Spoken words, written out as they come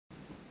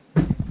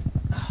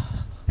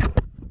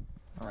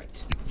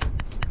Alright.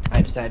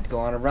 I decided to go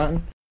on a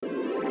run.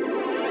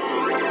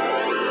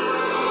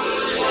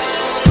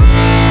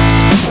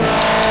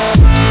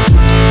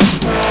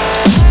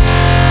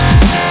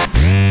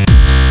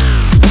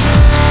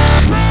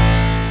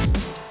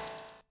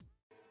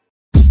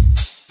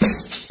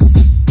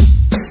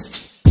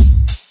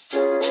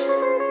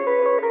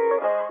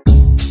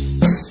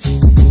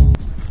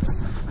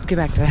 Let's get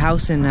back to the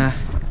house and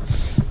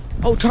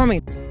oh,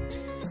 ptarmigan!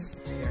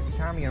 There's a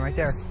ptarmigan right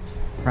there.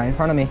 Right in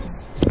front of me.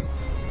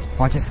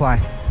 Watch it fly.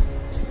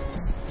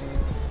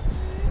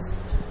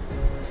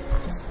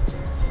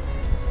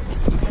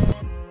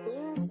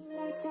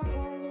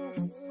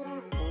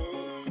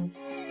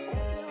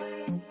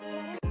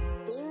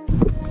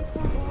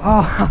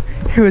 Oh,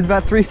 it was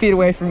about 3 feet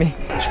away from me.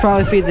 Should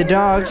probably feed the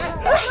dogs.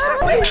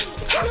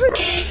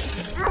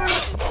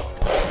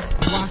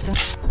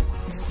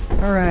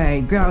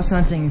 Alright, grouse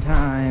hunting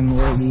time,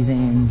 ladies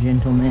and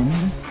gentlemen.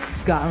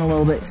 It's gotten a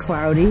little bit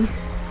cloudy.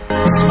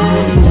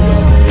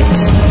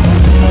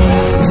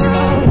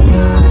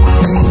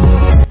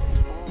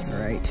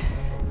 Alright,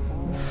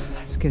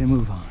 let's get a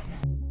move on.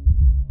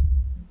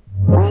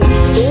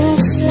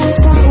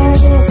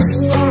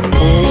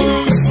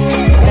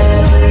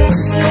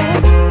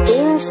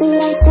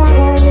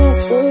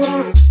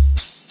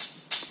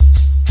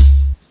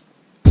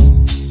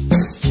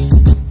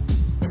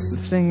 The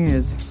thing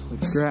is,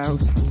 with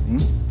grouse hunting,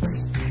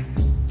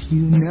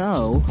 you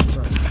know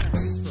for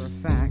a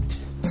fact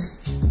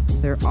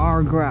there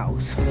are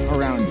grouse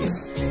around you.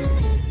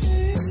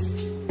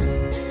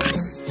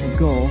 The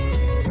goal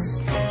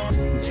is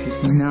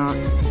just not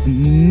to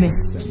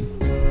miss them.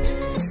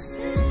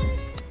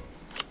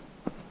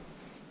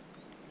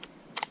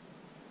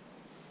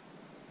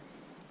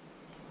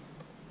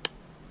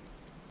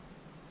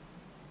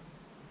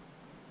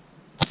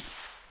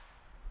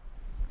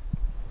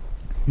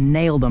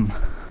 Nailed him.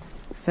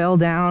 Fell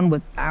down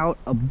without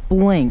a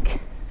blink.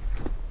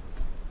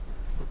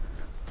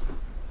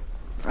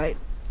 Right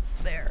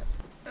there.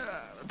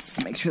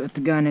 Let's make sure that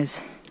the gun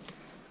is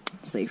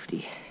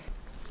safety.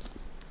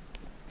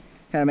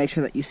 Gotta make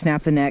sure that you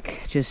snap the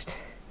neck. Just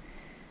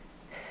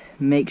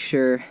make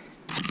sure,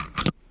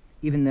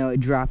 even though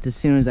it dropped as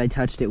soon as I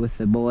touched it with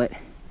the bullet,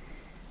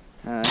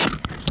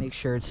 make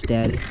sure it's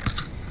dead.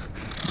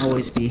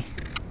 Always be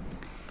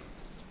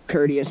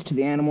courteous to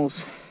the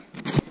animals.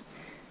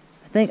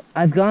 I think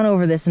I've gone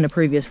over this in a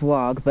previous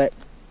vlog, but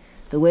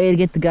the way to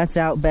get the guts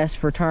out best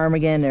for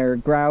ptarmigan or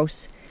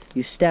grouse,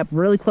 you step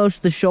really close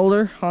to the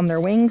shoulder on their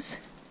wings,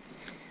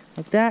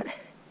 like that,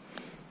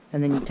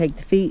 and then you take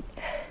the feet,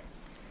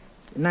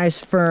 a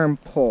nice firm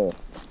pull,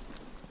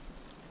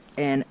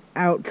 and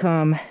out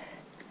come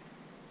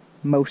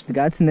most of the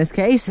guts in this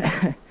case.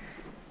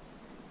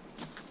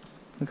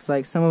 Looks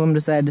like some of them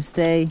decided to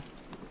stay,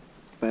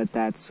 but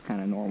that's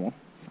kind of normal.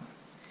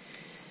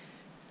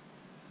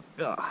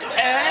 Ugh. Ew,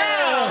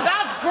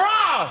 that's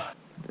gross!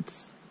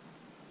 That's...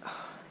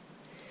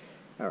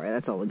 Alright,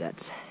 that's all the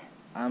guts.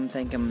 I'm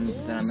thinking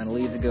that I'm gonna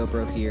leave the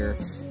GoPro here,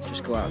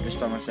 just go out just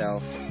by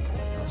myself.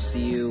 I'll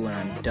see you when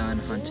I'm done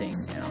hunting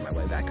and on my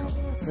way back home.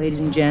 Ladies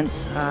and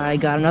gents, I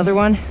got another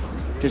one,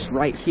 just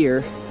right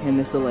here in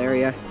this little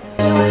area.